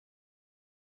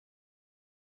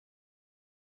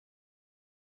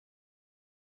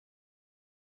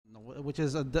No, which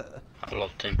is a. I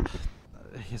love him.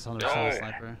 He's on a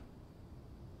sniper.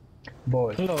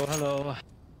 Boy. Hello, hello.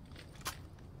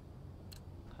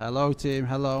 Hello, team.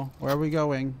 Hello. Where are we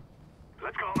going?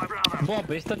 Let's go, my brother.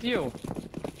 Bob, is that you?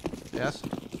 Yes.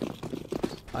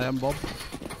 I am Bob.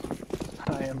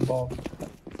 I am Bob.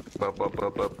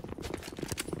 Bob.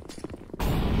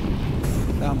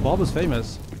 Damn, Bob is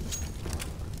famous.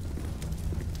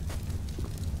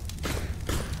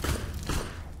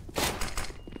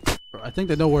 I think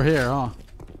they know we're here, huh?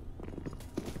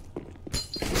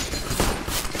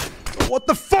 What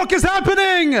the fuck is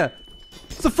happening?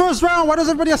 It's the first round. Why does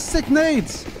everybody have sick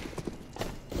nades?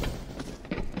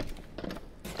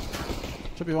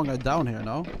 Should be one guy down here,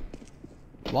 no?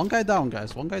 One guy down,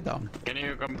 guys. One guy down. Can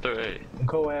you come to A?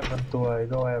 Go Evan to A,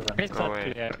 go Evan. It's Go not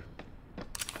away. clear.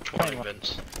 One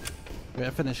event. We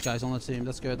have finished, guys, on the team.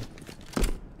 That's good.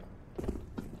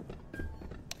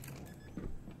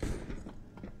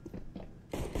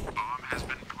 Bomb has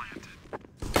been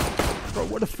planted. Bro,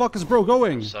 where the fuck is bro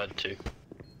going? Side 2.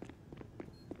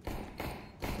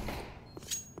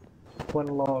 One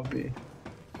lobby.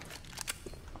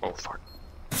 Oh fuck.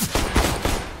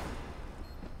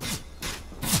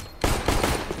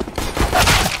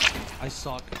 I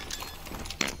suck.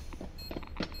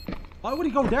 Why would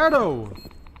he go there though?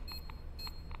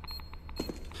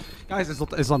 Guys,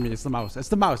 it's on me. It's the mouse. It's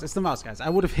the mouse. It's the mouse, guys. I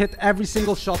would have hit every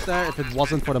single shot there if it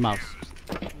wasn't for the mouse.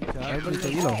 Okay, everybody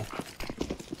take Elo.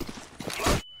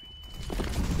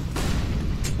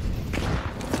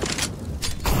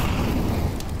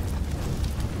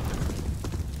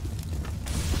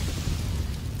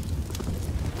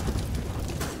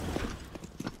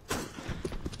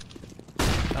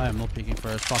 I am not peeking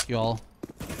first. Fuck you all.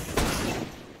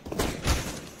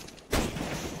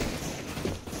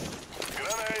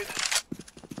 Grenade.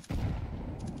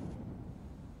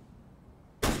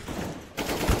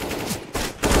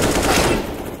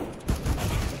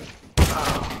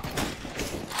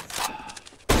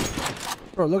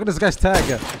 Bro, look at this guy's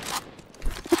tag.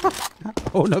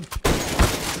 Oh no.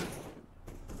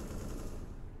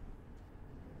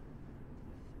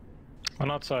 One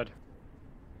outside.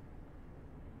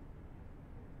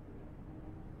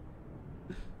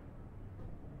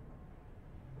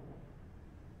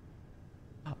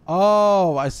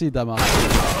 Oh, I see them.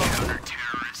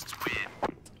 Terrorists win.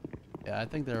 Yeah, I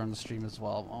think they're on the stream as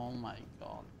well. Oh my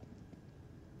god.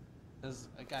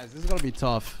 Guys, this is gonna be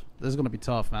tough. This is gonna be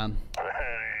tough, man.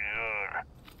 How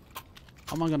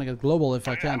am I gonna get global if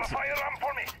I can't? Firearm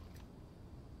for me.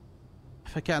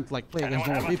 If I can't like play against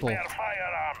Anyone normal have a people? spare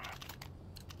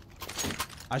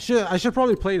firearm? I should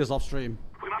probably play this off stream.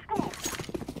 We must move.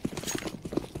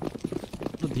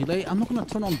 The delay? I'm not gonna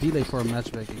turn on delay for a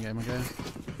matchmaking game, okay?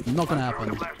 Not gonna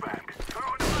happen. Flashbang.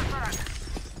 Throw in the flashbang.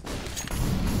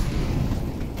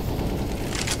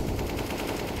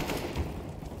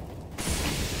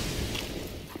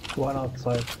 One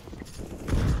outside.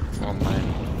 Oh man.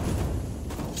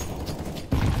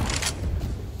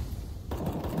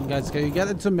 Guys, can you get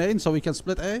into main so we can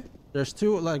split A? There's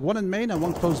two, like one in main and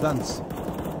one close vents.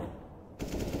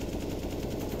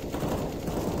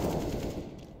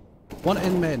 One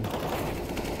in main.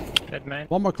 Dead man.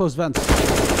 One more close vents.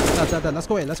 That. Let's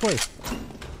go A. Let's go A.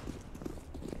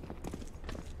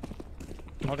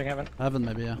 Holding heaven. Heaven,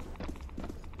 maybe, yeah.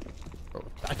 Bro,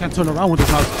 I can't turn around with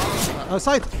this mouse.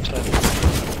 Outside.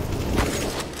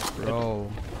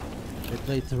 Bro. They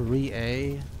played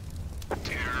 3A.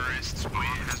 Terrorists win.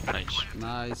 Has been Nice.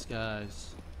 Nice,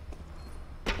 guys.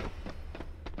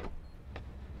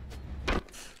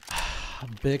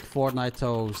 Big Fortnite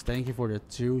toes. Thank you for the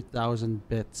 2,000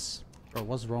 bits. Bro,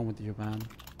 what's wrong with you, man?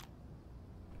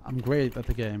 I'm great at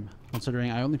the game. Considering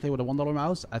I only play with a $1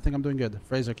 mouse, I think I'm doing good.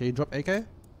 Fraser, can you drop AK?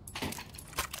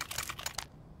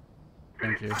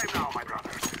 Thank you. time now, my brother.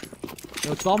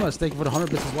 Yo, Thomas, thank you for the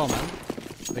 100 bits as well, man.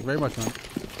 Thank you very much, man.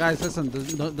 Guys, listen,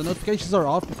 the notifications are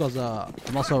off because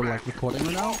I'm also like recording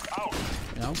right now. Out.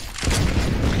 You know?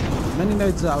 Many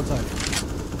nades outside.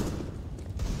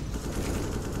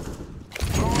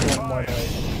 One more A.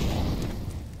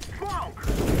 Smoke.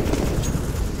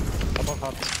 Top of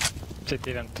hot.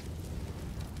 City vent.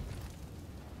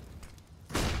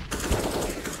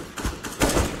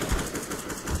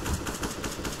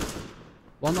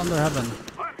 One under heaven.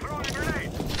 I'm throwing a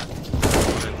grenade.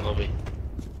 One in lobby.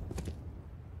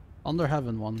 Under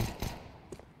heaven, one.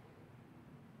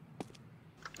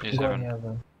 He's Going heaven.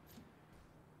 Evan.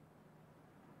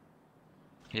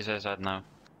 He's outside now.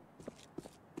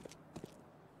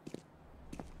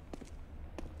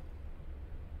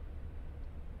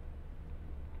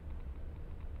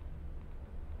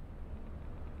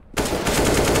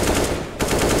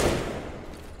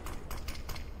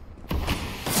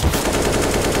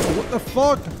 the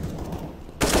fuck?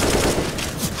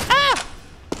 Ah!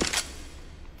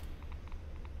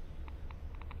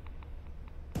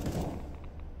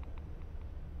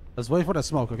 Let's wait for the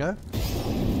smoke, okay?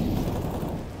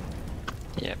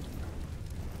 Yep.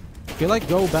 Can you like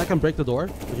go back and break the door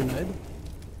with your nade?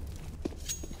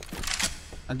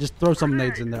 And just throw some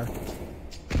nades in there.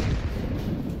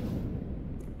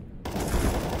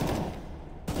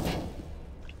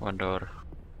 One door.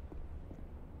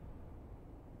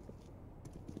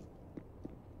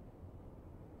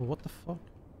 What the fuck?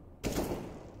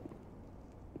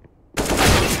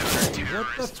 What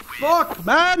the fuck,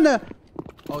 man?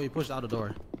 Oh, you pushed out the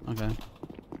door. Okay.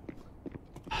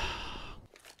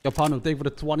 Yo, Panu, thank you for the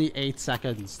 28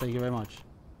 seconds. Thank you very much.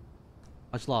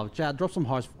 Much love. Chad, drop some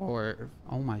hearts for...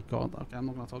 Oh my god. Okay, I'm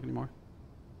not gonna talk anymore.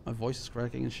 My voice is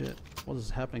cracking and shit. What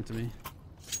is happening to me?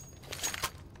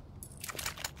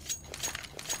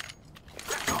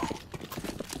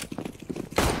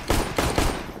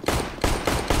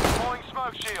 Deploying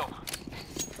smoke shield.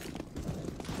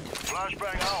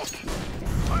 Flashbang out.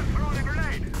 I'm throwing a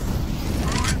grenade.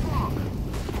 Throwing smoke.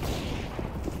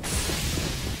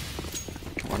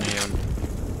 One here.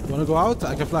 You wanna go out?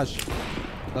 I can flash.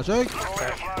 Flash egg? Throwing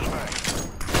a flashbang.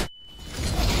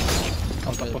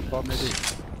 Okay, maybe.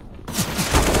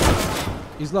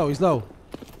 He's low, he's low.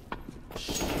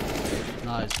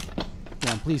 Nice. Come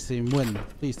on, please team win.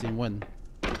 Please team win.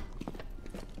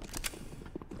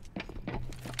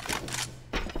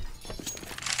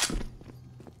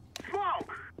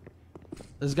 Smoke.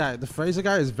 This guy, the Fraser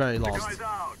guy is very lost. Guys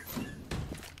out.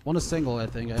 One is single, I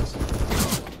think, guys.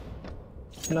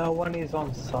 No one is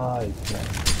on side, man.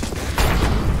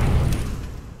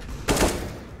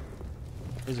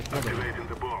 Fraser cover. Activating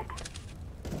the bomb.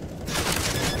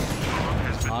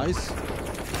 Nice.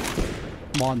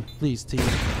 Come on, please, team.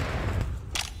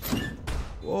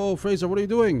 Whoa, Fraser, what are you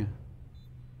doing?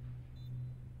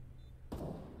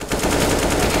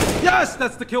 Yes,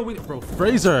 that's the kill we... Bro,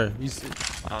 Fraser, he's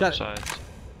Outside.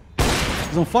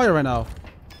 he's on fire right now.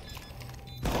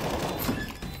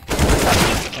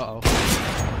 Uh-oh.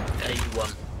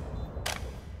 A1.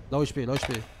 Low HP, low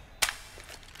HP.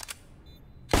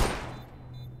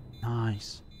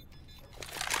 Nice.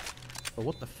 Bro,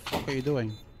 what the fuck are you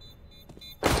doing?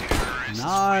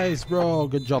 Nice, bro.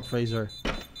 Good job, Fraser.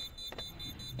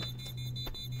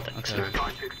 Okay.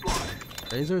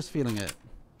 Fraser's feeling it.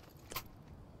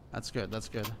 That's good, that's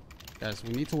good. Guys,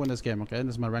 we need to win this game, okay?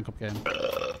 This is my rank up game.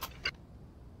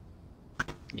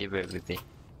 Give MVP.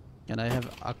 Can I have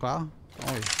Aqua?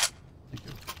 Oh, yeah. Thank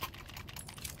you.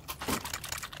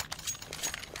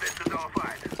 This is our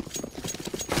fight.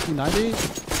 90?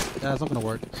 Yeah, it's not gonna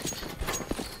work.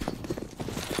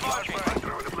 Flashbang.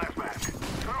 Throwing the flashbang.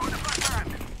 Throwing the flashbang.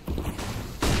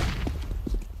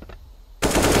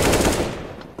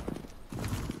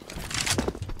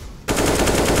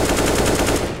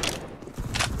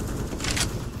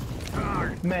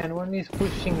 Man, one is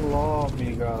pushing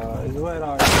lobby, guys. Where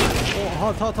are you? Oh,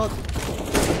 hot, hot, hot.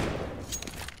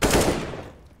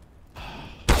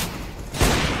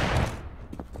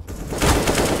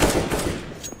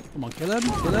 Come on, kill him,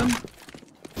 kill him.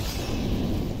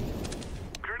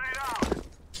 Grenade out.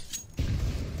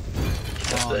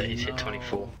 That's Oh, there, he's hit no.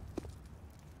 24.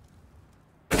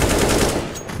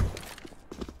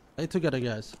 Stay together,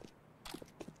 guys.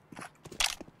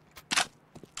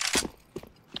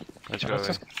 Let's go away.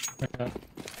 Okay.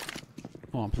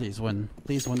 Come on, please win.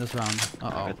 Please win this round.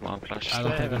 Uh-oh. With one flash. I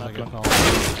don't think Yeah, there's a good call.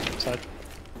 Side.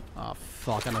 Oh,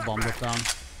 fuck, and the bomb went down.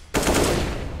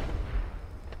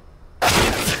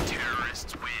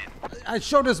 Terrorists win. I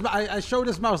showed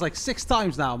this mouse like 6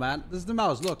 times now, man. This is the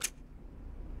mouse, look.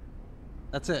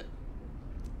 That's it.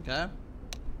 Okay?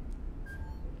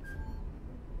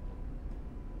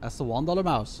 That's the $1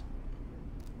 mouse.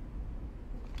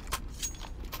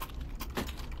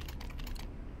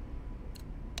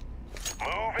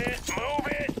 Move it, move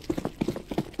it.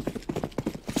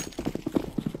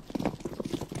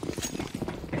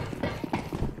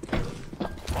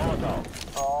 Molotov.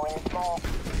 Throwing smoke.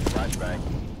 Flashbang.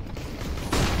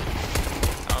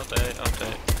 Out there, out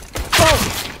there.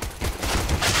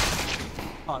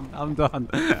 I'm done.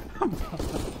 I'm done.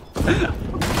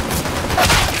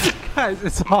 Guys,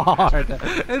 it's hard.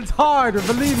 It's hard.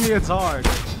 Believe me, it's hard.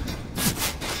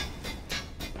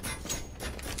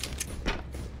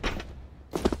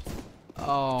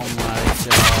 Oh my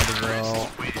god, bro.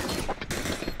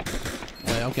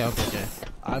 Wait, okay.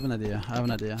 I have an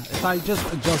idea. If I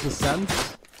just adjust the sense.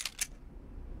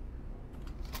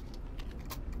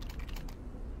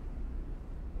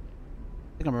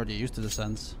 I think I'm already used to the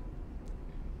sense.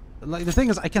 Like, the thing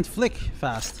is, I can't flick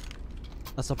fast.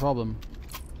 That's the problem.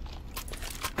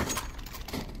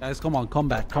 Guys, come on, come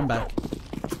back, come back.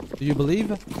 Do you believe?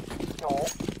 No.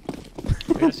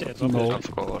 Yes, yes, No.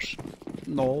 Of course.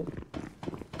 No.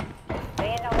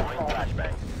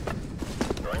 Flashbang.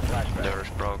 Throwing flashbang. Door is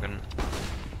broken.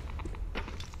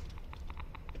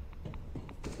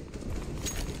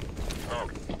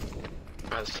 Smoke.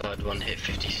 Outside one hit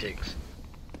 56.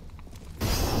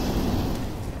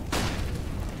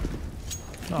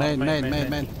 Oh, Main.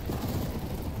 Throwing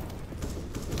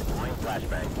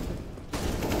flashbang.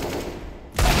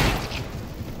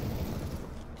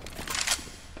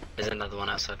 There's another one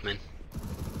outside main.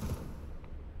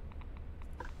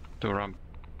 Two ramp.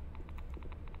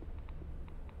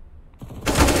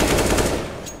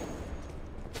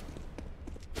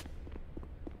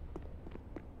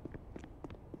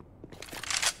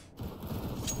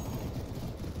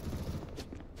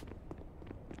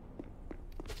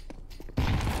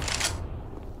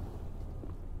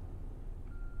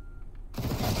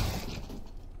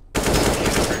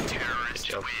 Good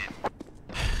job.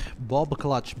 Bob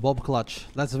clutch.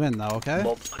 Let's win now, okay?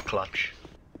 Bob clutch.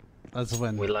 Let's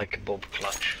win. We like Bob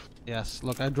clutch. Yes,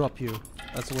 look, I drop you.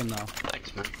 Let's win now.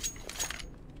 Thanks, man.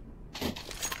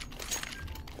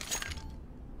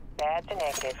 Bad to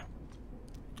negative.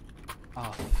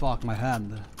 Oh, fuck, my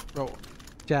hand. Bro,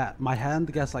 chat, my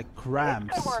hand gets like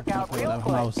cramps This could work out when real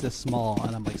I was this small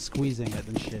and I'm like squeezing it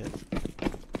and shit.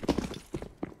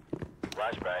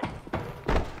 Flashbang.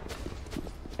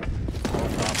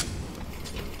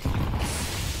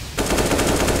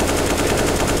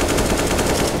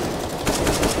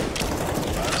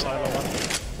 Silo one.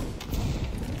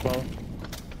 Well,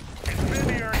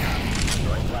 Incendiary.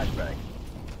 Throwing flashbang.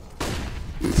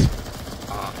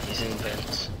 Ah, he's in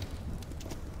vents.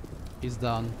 He's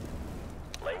done.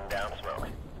 Laying down smoke.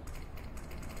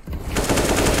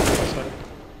 outside.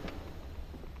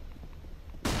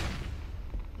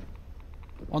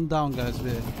 One down, guys, B.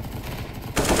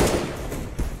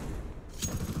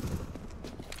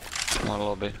 One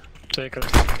lobby. Secret.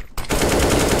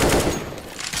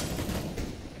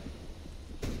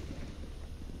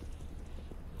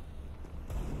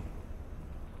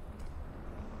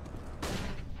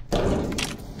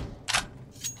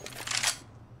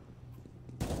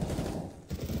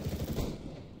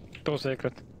 Two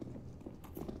secret.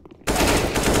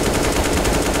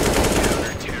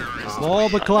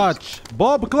 Bob clutch!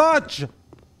 Bob clutch!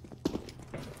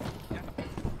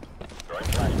 Throwing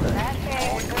flashbang.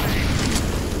 Flashbang.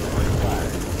 Throwing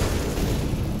flash.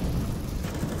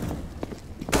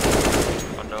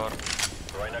 One door.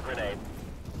 Throwing a grenade.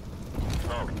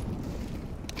 Smoke.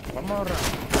 One more round.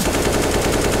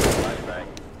 Flashbang.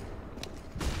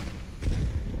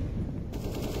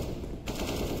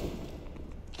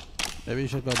 Maybe you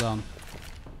should go down.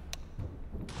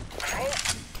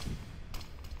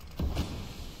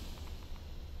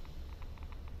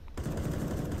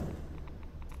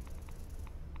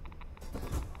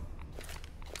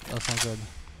 That's not good.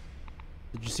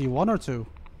 Did you see one or two?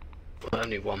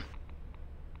 Only one.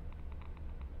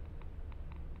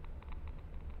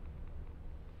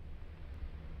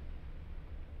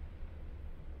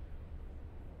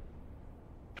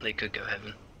 They could go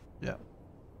heaven. Yeah.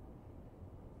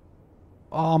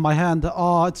 Oh, my hand.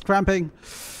 Oh, it's cramping.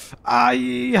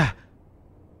 Aye.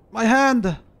 My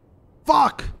hand.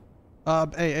 Fuck.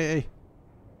 A.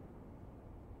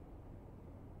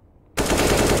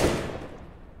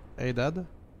 A dead.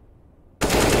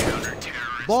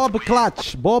 Bob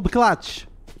clutch. Bob clutch.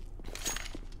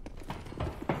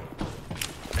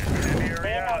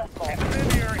 Incendiary out.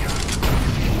 Incendiary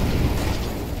out.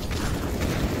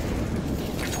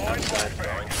 Deploying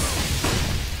flashbang.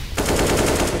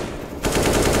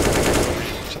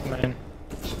 Shut main.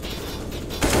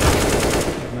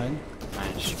 Man.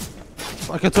 Nice.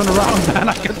 I can turn around, man.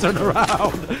 I can turn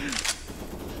around.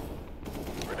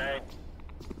 Grenade.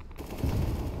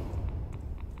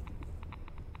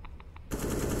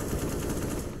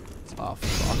 Oh,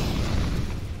 fuck.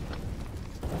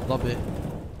 Lobby.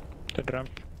 The ramp.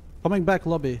 Coming back,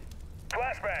 lobby.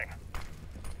 Flashbang.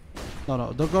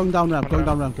 No. They're going down ramp. Going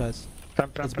down ramp, guys.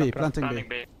 Ramp, It's ramp, B. ramp, ramp. Planting B. Planning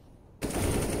B.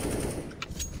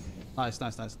 Nice.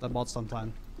 That bot's on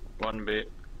plan. One B.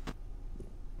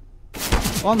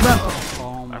 On ramp.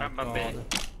 Oh my Ramp and B.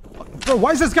 god. Bro,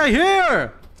 why is this guy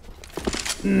here?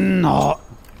 No.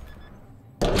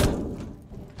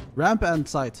 Ramp and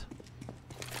site.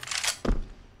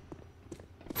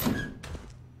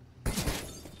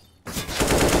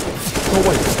 No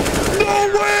way.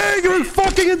 No way! You're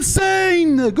fucking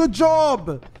insane! Good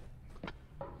job!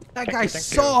 That guy Thank you.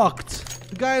 sucked!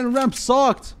 The guy in ramp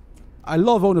sucked! I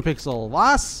love Onopixel.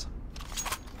 Was?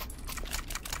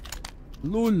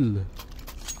 Lul.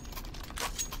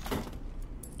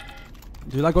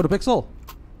 Do you like Go to Pixel?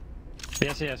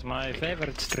 Yes, yes, my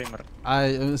favorite streamer.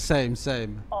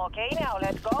 Same. Okay, now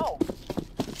let's go.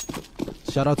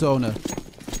 Shout out to Ona.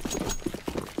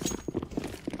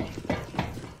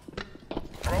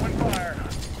 Throwing fire.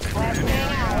 Let's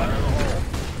hang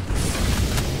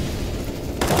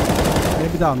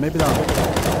out. Maybe down.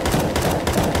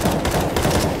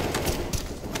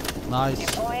 Nice.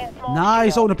 Deploying smoke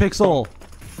Nice, shield. Ona Pixel.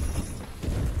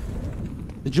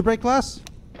 Did you break glass?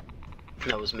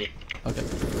 That was me. Okay.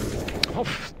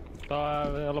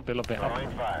 Lobby. Throwing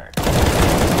fire.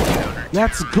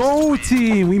 Let's go,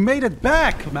 team! We made it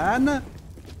back, man!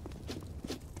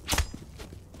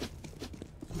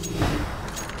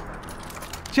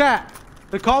 Chat!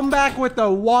 The comeback with the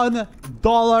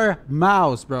 $1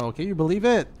 mouse, bro. Can you believe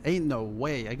it? Ain't no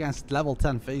way. Against level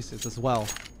 10 faces as well.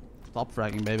 Top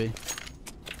fragging, baby.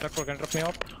 Report can drop me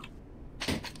up.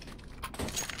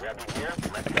 Grabbing here.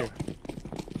 Let's Thank you.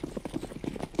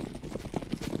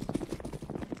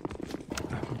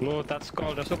 Blue, that's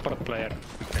called a support player.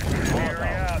 clear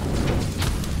out.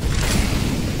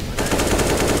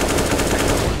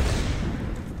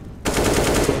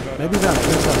 Maybe that.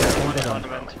 One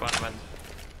vent.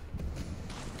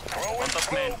 Throwing One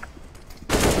top main.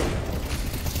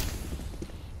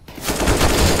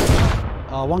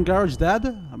 One garage dead,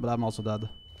 but I'm also dead.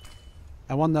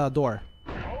 And one door.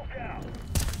 smoke out.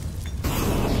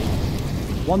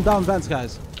 One down vents,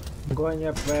 guys. Going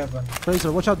up heaven.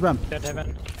 Fraser, watch out ramp. Dead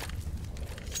heaven.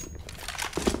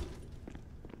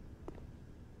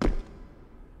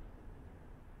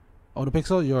 Ona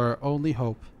Pixel, your only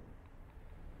hope.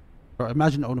 Or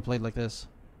imagine Ona played like this.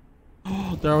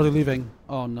 They're already leaving.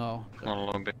 Oh no. One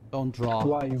lobby. Don't draw.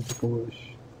 Why you push?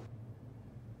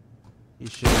 You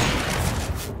should.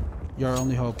 Your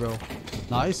only hope, bro.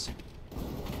 Nice.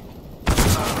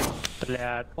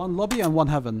 Blad. One lobby and one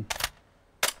heaven.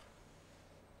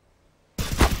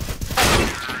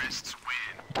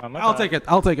 I'll take it.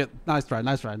 Nice try.